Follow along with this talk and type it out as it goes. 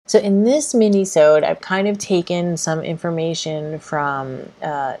So in this mini-sode, I've kind of taken some information from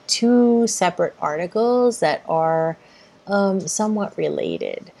two separate articles that are somewhat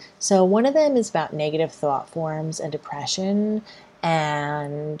related. So one of them is about negative thought forms and depression,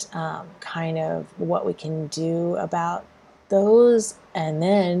 and kind of what we can do about those. And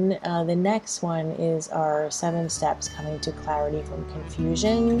then the next one is our 7 steps coming to clarity from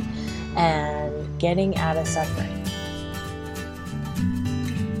confusion and getting out of suffering.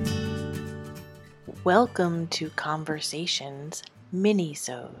 Welcome to Conversations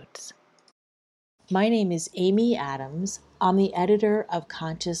Minisodes. My name is Amy Adams. I'm the editor of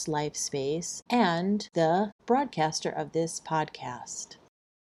Conscious Life Space and the broadcaster of this podcast.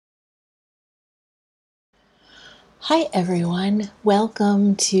 Hi everyone.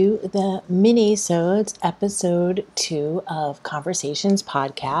 Welcome to the Minisodes episode 2 of Conversations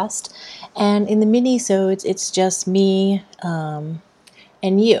podcast. And in the Minisodes, it's just me and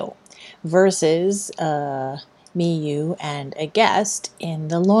you versus me, you, and a guest in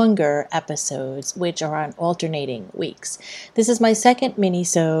the longer episodes, which are on alternating weeks. This is my second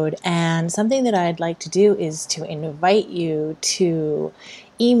mini-sode, and something that I'd like to do is to invite you to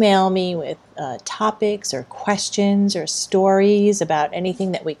email me with topics or questions or stories about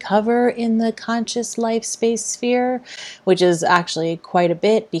anything that we cover in the conscious life space sphere, which is actually quite a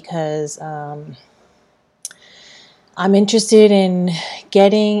bit because I'm interested in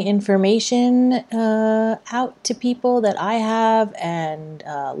getting information out to people that I have and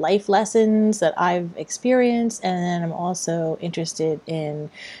life lessons that I've experienced. And then I'm also interested in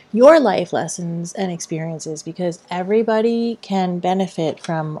your life lessons and experiences because everybody can benefit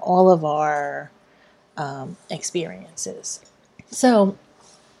from all of our experiences. So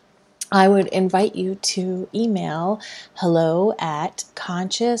I would invite you to email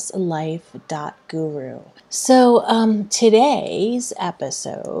hello@consciouslife.guru. So today's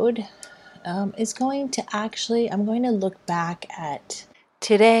episode is going to I'm going to look back at.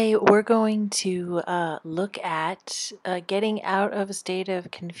 Today we're going to look at getting out of a state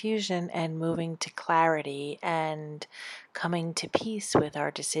of confusion and moving to clarity and coming to peace with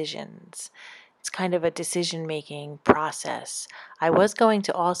our decisions. It's kind of a decision-making process. I was going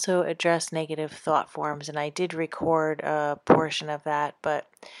to also address negative thought forms, and I did record a portion of that, but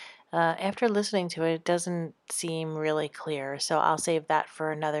after listening to it, it doesn't seem really clear. So I'll save that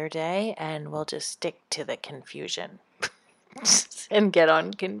for another day, and we'll just stick to the confusion and get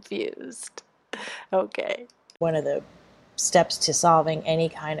unconfused. Okay. One of the steps to solving any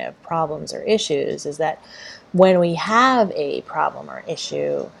kind of problems or issues is that when we have a problem or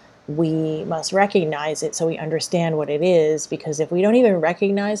issue, we must recognize it so we understand what it is, because if we don't even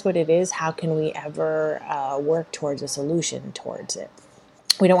recognize what it is, how can we ever work towards a solution towards it?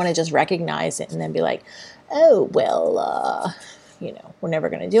 We don't want to just recognize it and then be like, oh, well, we're never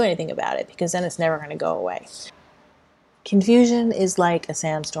going to do anything about it, because then it's never going to go away. Confusion is like a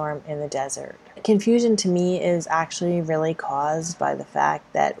sandstorm in the desert. Confusion to me is actually really caused by the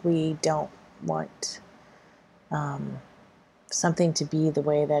fact that we don't want something to be the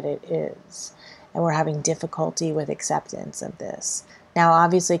way that it is. And we're having difficulty with acceptance of this. Now,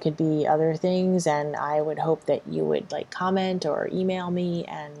 obviously, it could be other things, and I would hope that you would comment or email me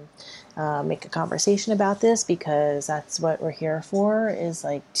and make a conversation about this, because that's what we're here for, is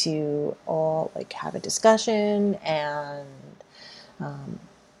to all have a discussion and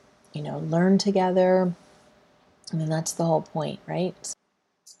learn together. I mean, that's the whole point, right?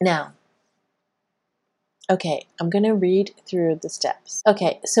 Now, okay, I'm going to read through the steps.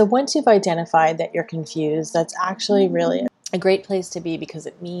 Okay, so once you've identified that you're confused, that's actually really a great place to be, because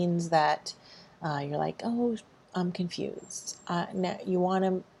it means that you're like, oh, I'm confused. Now you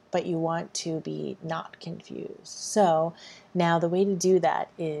want to be not confused. So now the way to do that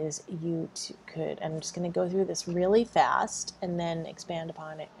is I'm just going to go through this really fast and then expand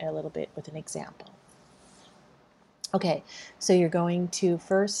upon it a little bit with an example. Okay, so you're going to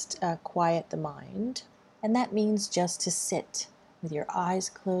first quiet the mind. And that means just to sit with your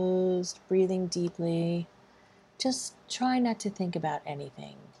eyes closed, breathing deeply. Just try not to think about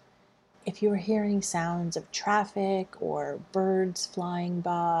anything. If you're hearing sounds of traffic or birds flying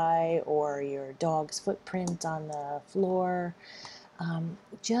by or your dog's footprint on the floor,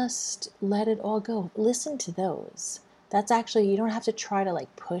 just let it all go. Listen to those. That's actually, you don't have to try to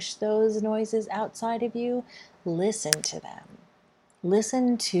push those noises outside of you. Listen to them.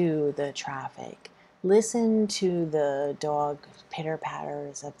 Listen to the traffic. Listen to the dog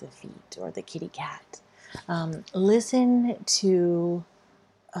pitter-patters of the feet or the kitty cat. Listen to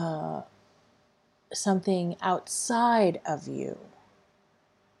something outside of you.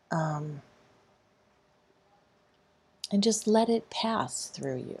 and just let it pass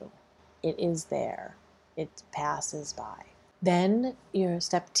through you. It is there. It passes by. Then your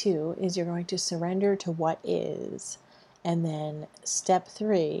step 2 is you're going to surrender to what is. And then step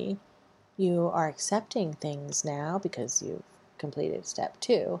 3, you are accepting things now because you've completed step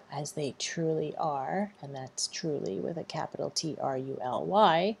 2 as they truly are, and that's truly with a capital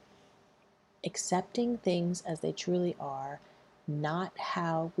TRULY. Accepting things as they truly are, not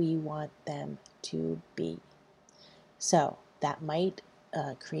how we want them to be. So that might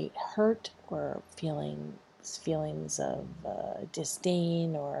create hurt or feelings of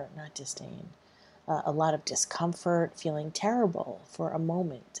disdain, or not disdain, a lot of discomfort, feeling terrible for a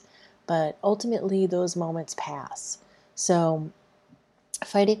moment. But ultimately, those moments pass. So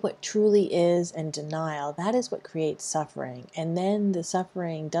fighting what truly is and denial, that is what creates suffering. And then the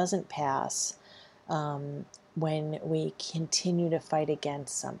suffering doesn't pass when we continue to fight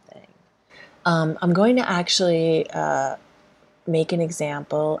against something. I'm going to actually make an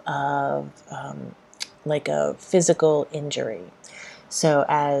example of like a physical injury. So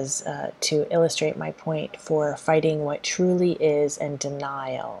as to illustrate my point for fighting what truly is and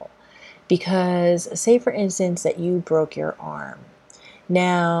denial. Because say for instance that you broke your arm.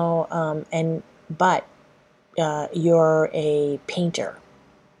 Now, but you're a painter,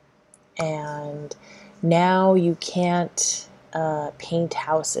 and now you can't paint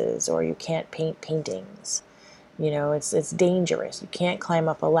houses, or you can't paint paintings. You know, it's dangerous. You can't climb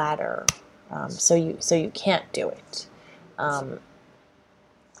up a ladder, so you can't do it.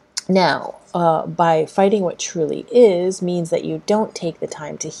 Now, by fighting what truly is means that you don't take the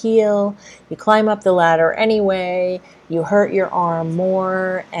time to heal. You climb up the ladder anyway. You hurt your arm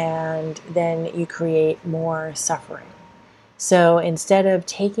more, and then you create more suffering. So instead of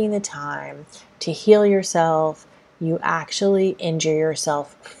taking the time to heal yourself, you actually injure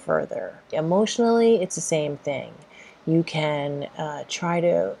yourself further. Emotionally, it's the same thing. You can try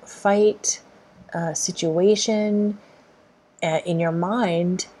to fight a situation in your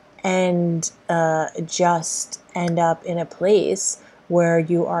mind and just end up in a place where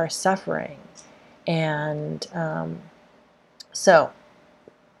you are suffering. And so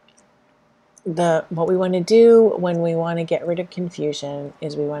what we want to do when we want to get rid of confusion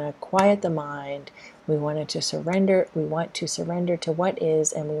is we want to quiet the mind. We want to surrender to what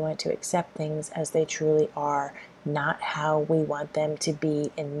is, and we want to accept things as they truly are, not how we want them to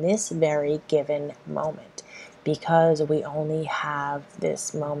be in this very given moment, because we only have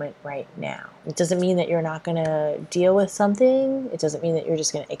this moment right now. It doesn't mean that you're not going to deal with something. It doesn't mean that you're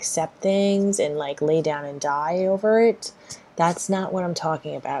just going to accept things and like lay down and die over it. That's not what I'm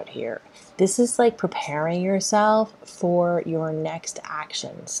talking about here. This is like preparing yourself for your next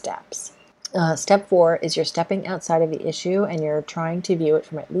action steps. Step 4 is you're stepping outside of the issue and you're trying to view it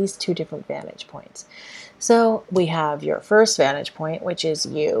from at least 2 different vantage points. So we have your first vantage point, which is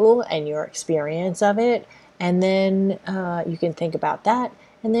you and your experience of it. And then you can think about that,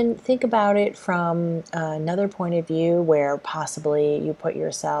 and then think about it from another point of view where possibly you put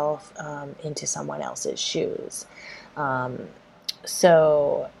yourself into someone else's shoes.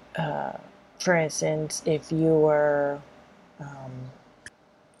 For instance, if you were,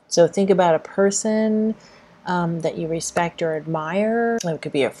 so think about a person that you respect or admire. It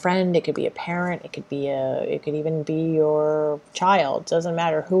could be a friend, it could be a parent, it could even be your child. It doesn't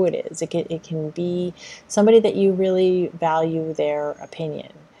matter who it is. It can be somebody that you really value their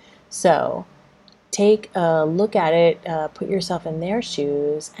opinion. So take a look at it, put yourself in their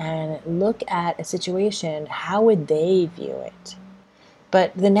shoes, and look at a situation. How would they view it?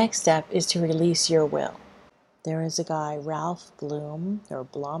 But the next step is to release your will. There is a guy, Ralph Bloom, or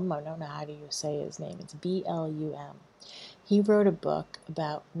Blum, I don't know how do you say his name. It's Blum. He wrote a book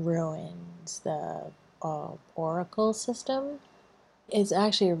about ruins, the oracle system. It's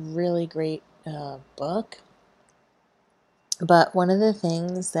actually a really great book. But one of the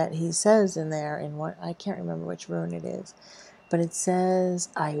things that he says in there, I can't remember which rune it is, but it says,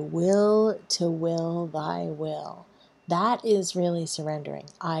 I will to will thy will. That is really surrendering.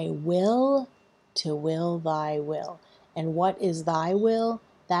 I will to will thy will. And what is thy will?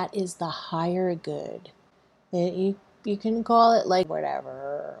 That is the higher good. You can call it like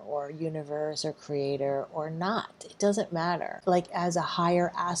whatever, or universe, or creator, or not. It doesn't matter. Like as a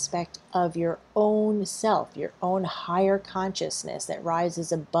higher aspect of your own self, your own higher consciousness that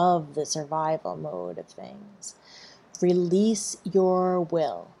rises above the survival mode of things. Release your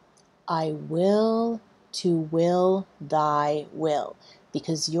will. I will to will thy will.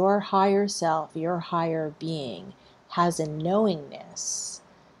 Because your higher self, your higher being, has a knowingness.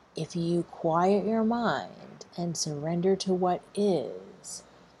 If you quiet your mind and surrender to what is,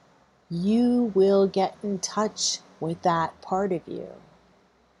 you will get in touch with that part of you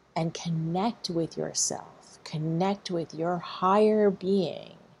and connect with yourself, connect with your higher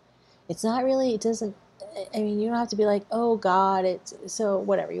being. It's not really, it doesn't, I mean, you don't have to be like, oh God, it's so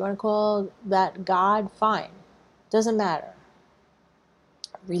whatever. You want to call that God? Fine. Doesn't matter.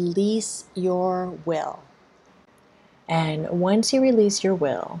 Release your will. And once you release your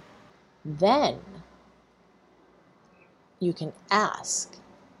will, then you can ask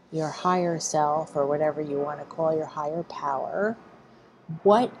your higher self, or whatever you want to call your higher power,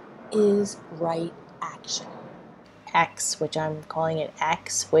 what is right action? X, which I'm calling it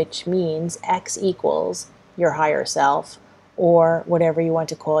X, which means X equals your higher self, or whatever you want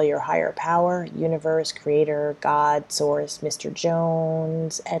to call your higher power, universe, creator, God, source, Mr.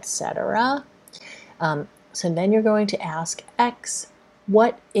 Jones, etc. So then you're going to ask X,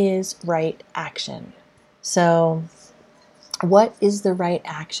 what is right action? So, what is the right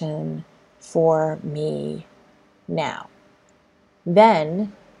action for me now?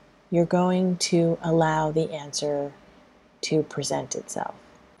 Then you're going to allow the answer to present itself.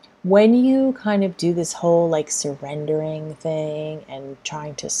 When you kind of do this whole like surrendering thing and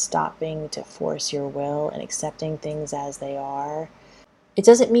trying to stopping to force your will and accepting things as they are, it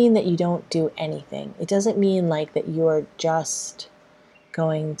doesn't mean that you don't do anything. It doesn't mean like that you are just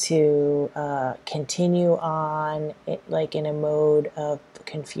going to continue on like in a mode of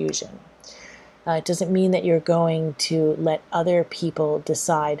confusion. It doesn't mean that you're going to let other people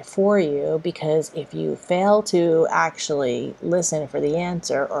decide for you, because if you fail to actually listen for the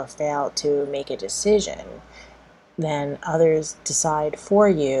answer or fail to make a decision, then others decide for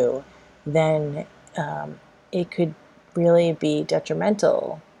you, then it could really be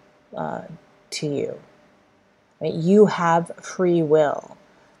detrimental to you. Right? You have free will,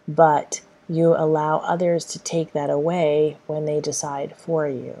 but you allow others to take that away when they decide for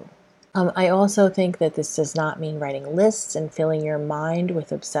you. I also think that this does not mean writing lists and filling your mind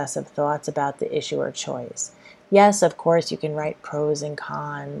with obsessive thoughts about the issue or choice. Yes, of course, you can write pros and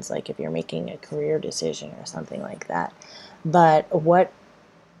cons, like if you're making a career decision or something like that. But what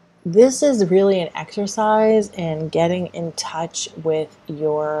this is really an exercise in getting in touch with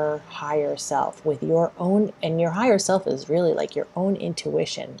your higher self, with your own, and your higher self is really like your own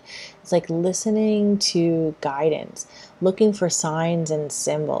intuition. It's like listening to guidance, looking for signs and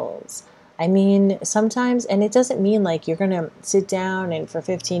symbols. I mean, sometimes, and it doesn't mean like you're going to sit down and for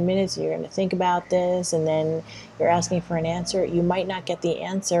 15 minutes you're going to think about this and then you're asking for an answer. You might not get the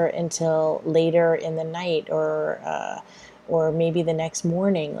answer until later in the night, or maybe the next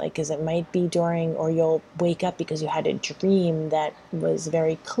morning, like, because it might be during, or you'll wake up because you had a dream that was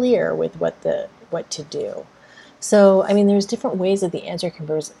very clear with what to do. So, I mean, there's different ways that the answer can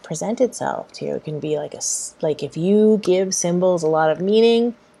present itself to you. It can be like like if you give symbols a lot of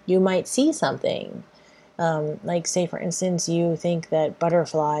meaning, you might see something. Like, say, for instance, you think that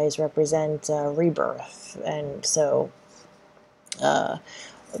butterflies represent rebirth, and so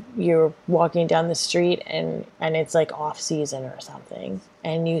you're walking down the street and it's like off season or something,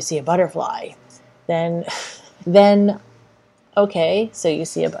 and you see a butterfly, then then okay, so you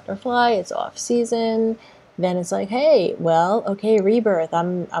see a butterfly, it's off season, then it's like, hey, well, okay, rebirth,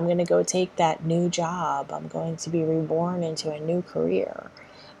 I'm going to go take that new job, I'm going to be reborn into a new career.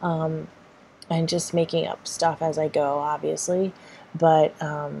 And just making up stuff as I go, obviously, but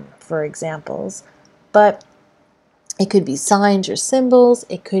for examples. But it could be signs or symbols.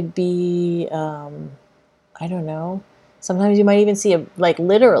 It could be, I don't know. Sometimes you might even see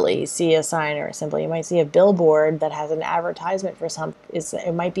literally see a sign or a symbol. You might see a billboard that has an advertisement for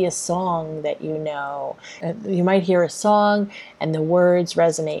it might be a song that you know. You might hear a song and the words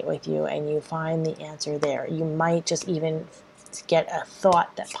resonate with you and you find the answer there. You might just even get a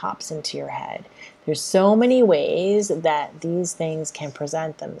thought that pops into your head. There's so many ways that these things can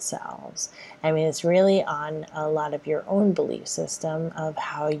present themselves. I mean, it's really on a lot of your own belief system of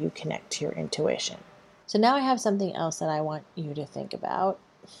how you connect to your intuition. So now I have something else that I want you to think about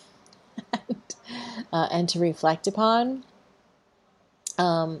and to reflect upon.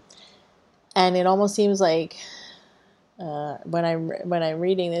 And it almost seems like when I'm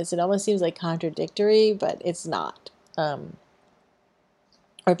reading this, it almost seems like contradictory, but it's not.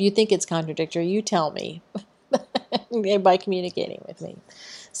 Or if you think it's contradictory, you tell me by communicating with me.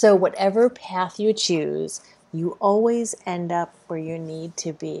 So whatever path you choose, you always end up where you need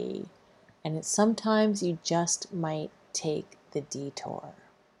to be. And sometimes you just might take the detour.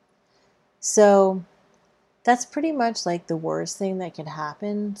 So that's pretty much like the worst thing that could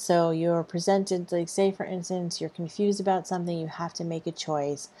happen. So you're presented, like, say, for instance, you're confused about something, you have to make a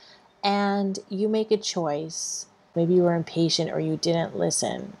choice. And you make a choice. Maybe you were impatient or you didn't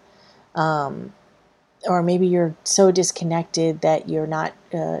listen. or maybe you're so disconnected that you're not,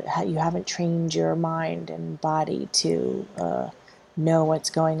 you haven't trained your mind and body to know what's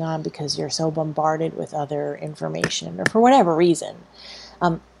going on because you're so bombarded with other information, or for whatever reason.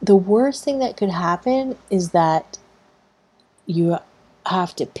 The worst thing that could happen is that you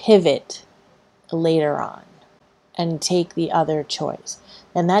have to pivot later on and take the other choice.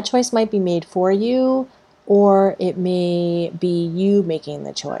 And that choice might be made for you, or it may be you making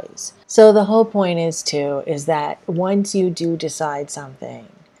the choice. So the whole point is that once you do decide something,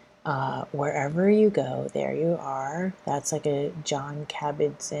 wherever you go, there you are. That's like a John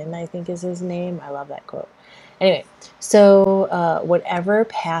Kabat-Zinn, I think is his name. I love that quote. Anyway, so whatever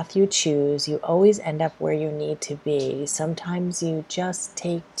path you choose, you always end up where you need to be. Sometimes you just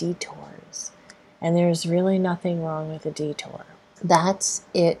take detours, and there's really nothing wrong with a detour. That's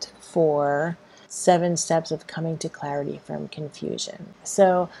it for 7 steps of coming to clarity from confusion.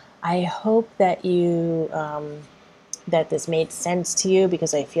 So I hope that that this made sense to you,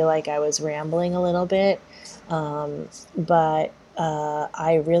 because I feel like I was rambling a little bit. But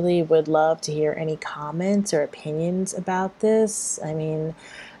I really would love to hear any comments or opinions about this. I mean,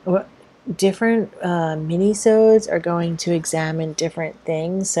 different minisodes are going to examine different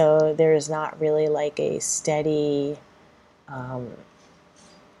things, so there's not really like a steady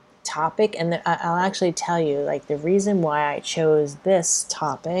topic. And I'll actually tell you, like, the reason why I chose this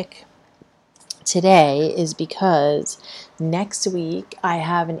topic today is because next week I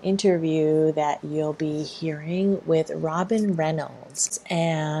have an interview that you'll be hearing with Robin Reynolds,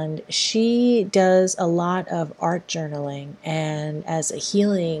 and she does a lot of art journaling and as a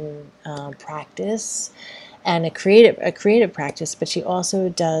healing practice and a creative practice, but she also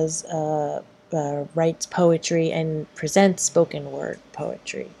does writes poetry and presents spoken word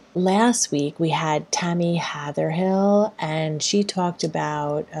poetry. Last week we had Tammy Hatherhill, and she talked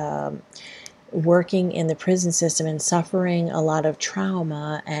about working in the prison system and suffering a lot of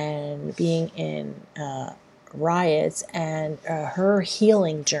trauma and being in riots, and her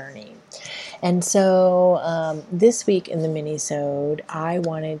healing journey. And so this week in the Minisode, I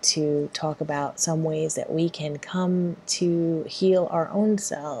wanted to talk about some ways that we can come to heal our own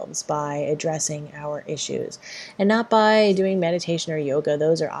selves by addressing our issues, and not by doing meditation or yoga.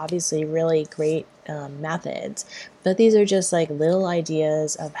 Those are obviously really great methods, but these are just like little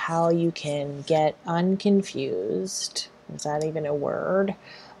ideas of how you can get unconfused. Is that even a word?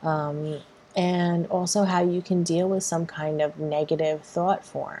 And also how you can deal with some kind of negative thought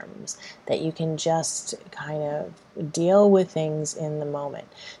forms, that you can just kind of deal with things in the moment.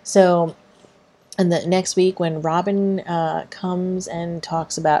 So, and the next week when Robin comes and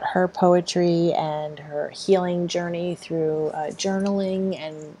talks about her poetry and her healing journey through journaling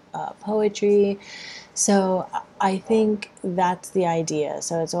and poetry. So I think that's the idea.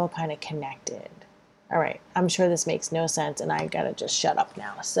 So it's all kind of connected. All right. I'm sure this makes no sense, and I gotta just shut up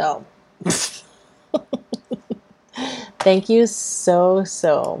now. So thank you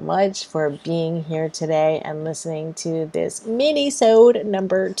so much for being here today and listening to this mini-sode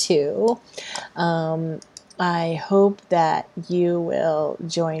number 2. I hope that you will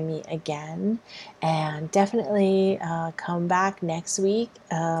join me again, and definitely come back next week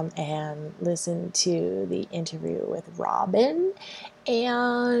and listen to the interview with Robin.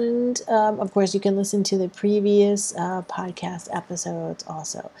 And of course, you can listen to the previous podcast episodes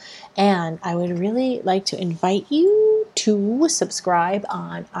also. And I would really like to invite you to subscribe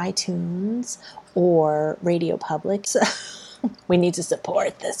on iTunes or Radio Public. We need to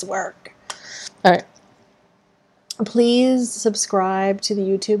support this work. All right. Please subscribe to the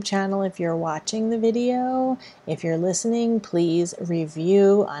YouTube channel if you're watching the video. If you're listening, please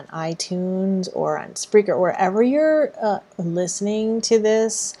review on iTunes or on Spreaker, wherever you're listening to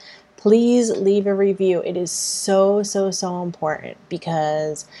this. Please leave a review. It is so important,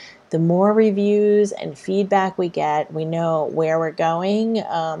 because the more reviews and feedback we get, we know where we're going,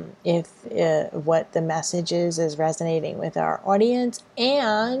 if what the message is resonating with our audience,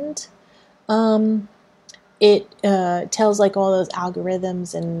 and it tells like all those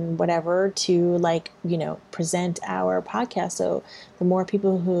algorithms and whatever to present our podcast. So the more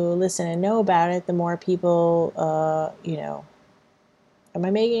people who listen and know about it, the more people, am I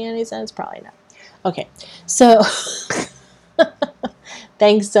making any sense? Probably not. Okay. So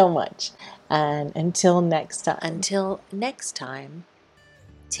thanks so much. And until next time,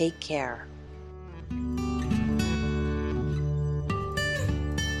 take care.